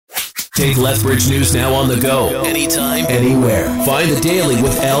Take Lethbridge News Now on the go. Anytime, anywhere. Find The Daily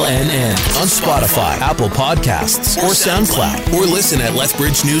with LNN on Spotify, Apple Podcasts, or Soundcloud. Or listen at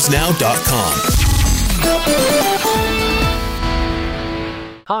lethbridgenewsnow.com.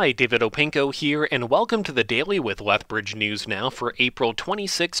 Hi, David Opinko here, and welcome to The Daily with Lethbridge News Now for April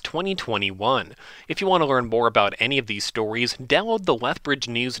 26, 2021. If you want to learn more about any of these stories, download the Lethbridge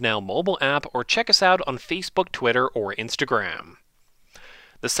News Now mobile app or check us out on Facebook, Twitter, or Instagram.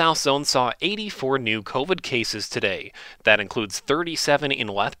 The South Zone saw 84 new COVID cases today. That includes 37 in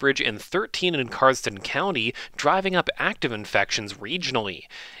Lethbridge and 13 in Cardston County, driving up active infections regionally.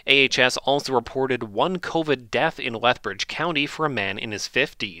 AHS also reported one COVID death in Lethbridge County for a man in his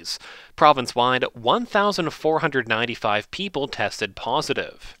 50s. Province-wide, 1,495 people tested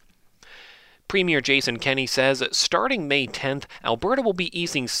positive. Premier Jason Kenney says starting May 10th, Alberta will be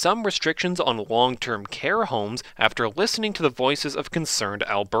easing some restrictions on long-term care homes after listening to the voices of concerned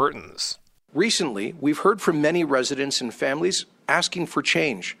Albertans. Recently, we've heard from many residents and families asking for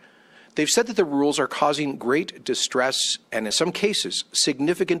change. They've said that the rules are causing great distress and, in some cases,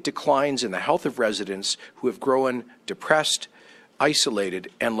 significant declines in the health of residents who have grown depressed,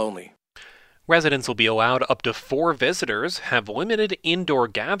 isolated, and lonely. Residents will be allowed up to 4 visitors, have limited indoor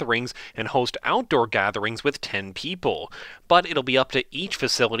gatherings, and host outdoor gatherings with 10 people. But it'll be up to each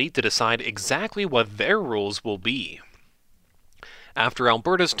facility to decide exactly what their rules will be. After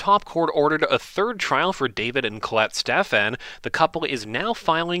Alberta's top court ordered a third trial for David and Colette Stephan, the couple is now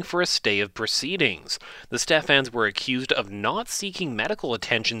filing for a stay of proceedings. The Stephans were accused of not seeking medical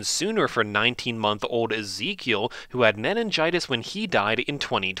attention sooner for 19-month-old Ezekiel, who had meningitis when he died in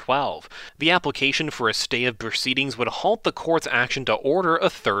 2012. The application for a stay of proceedings would halt the court's action to order a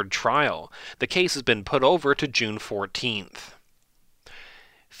third trial. The case has been put over to June 14th.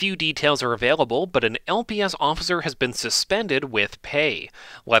 Few details are available, but an LPS officer has been suspended with pay.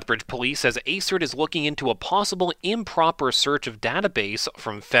 Lethbridge Police says ACERT is looking into a possible improper search of database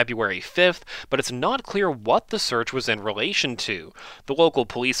from February 5th, but it's not clear what the search was in relation to. The local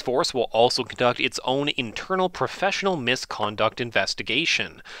police force will also conduct its own internal professional misconduct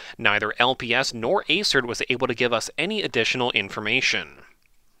investigation. Neither LPS nor ACERT was able to give us any additional information.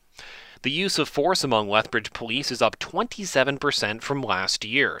 The use of force among Lethbridge police is up 27% from last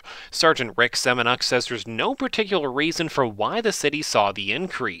year. Sergeant Rick Semenuk says there's no particular reason for why the city saw the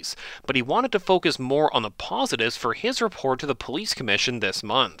increase, but he wanted to focus more on the positives for his report to the Police Commission this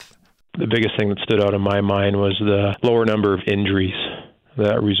month. The biggest thing that stood out in my mind was the lower number of injuries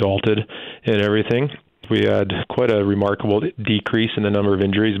that resulted in everything. We had quite a remarkable decrease in the number of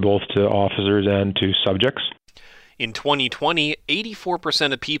injuries, both to officers and to subjects. In 2020,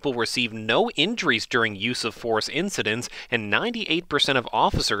 84% of people received no injuries during use of force incidents, and 98% of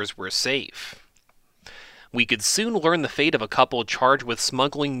officers were safe. We could soon learn the fate of a couple charged with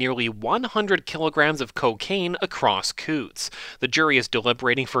smuggling nearly 100 kilograms of cocaine across Coutts. The jury is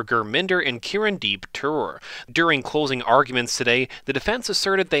deliberating for Gurminder and Kirandeep Tour. During closing arguments today, the defense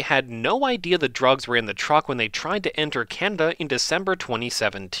asserted they had no idea the drugs were in the truck when they tried to enter Canada in December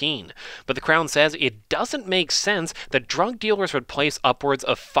 2017. But the Crown says it doesn't make sense that drug dealers would place upwards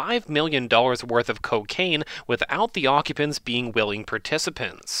of $5 million worth of cocaine without the occupants being willing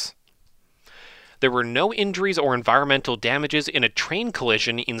participants. There were no injuries or environmental damages in a train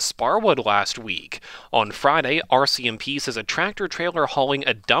collision in Sparwood last week. On Friday, RCMP says a tractor-trailer hauling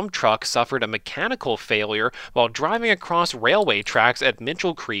a dump truck suffered a mechanical failure while driving across railway tracks at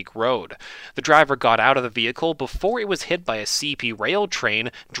Mitchell Creek Road. The driver got out of the vehicle before it was hit by a CP rail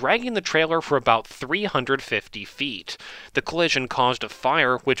train, dragging the trailer for about 350 feet. The collision caused a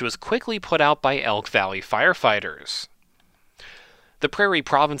fire, which was quickly put out by Elk Valley firefighters. The Prairie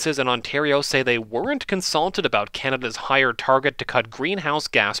Provinces and Ontario say they weren't consulted about Canada's higher target to cut greenhouse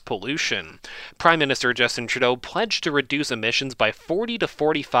gas pollution. Prime Minister Justin Trudeau pledged to reduce emissions by 40 to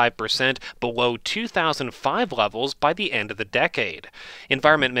 45% below 2005 levels by the end of the decade.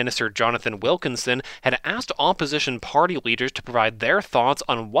 Environment Minister Jonathan Wilkinson had asked opposition party leaders to provide their thoughts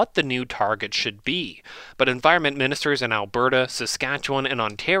on what the new target should be. But environment ministers in Alberta, Saskatchewan, and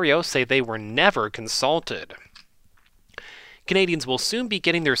Ontario say they were never consulted. Canadians will soon be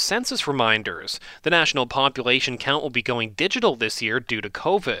getting their census reminders. The national population count will be going digital this year due to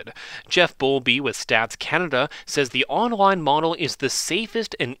COVID. Jeff Bowlby with Stats Canada says the online model is the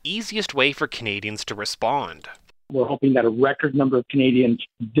safest and easiest way for Canadians to respond. We're hoping that a record number of Canadians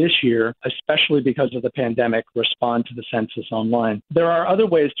this year, especially because of the pandemic, respond to the census online. There are other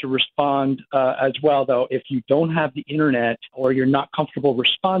ways to respond as well, though. If you don't have the internet or you're not comfortable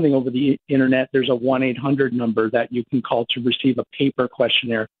responding over the internet, there's a 1-800 number that you can call to receive a paper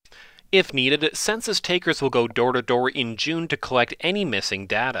questionnaire. If needed, census takers will go door-to-door in June to collect any missing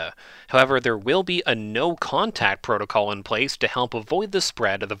data. However, there will be a no-contact protocol in place to help avoid the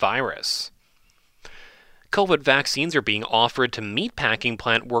spread of the virus. COVID vaccines are being offered to meatpacking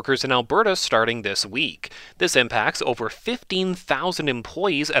plant workers in Alberta starting this week. This impacts over 15,000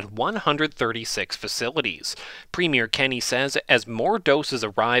 employees at 136 facilities. Premier Kenney says as more doses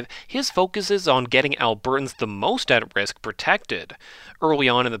arrive, his focus is on getting Albertans the most at risk protected. Early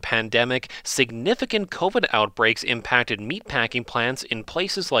on in the pandemic, significant COVID outbreaks impacted meatpacking plants in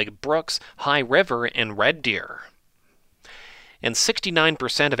places like Brooks, High River, and Red Deer. And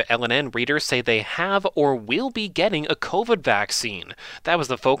 69% of LNN readers say they have or will be getting a COVID vaccine. That was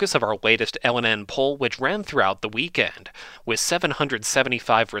the focus of our latest LNN poll, which ran throughout the weekend. With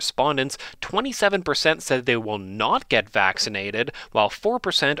 775 respondents, 27% said they will not get vaccinated, while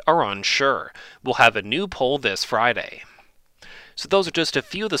 4% are unsure. We'll have a new poll this Friday. So those are just a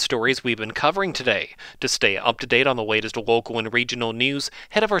few of the stories we've been covering today. To stay up to date on the latest local and regional news,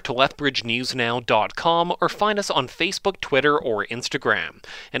 head over to lethbridgenewsnow.com or find us on Facebook, Twitter, or Instagram.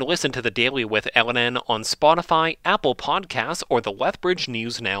 And listen to The Daily with LNN on Spotify, Apple Podcasts, or the Lethbridge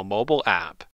News Now mobile app.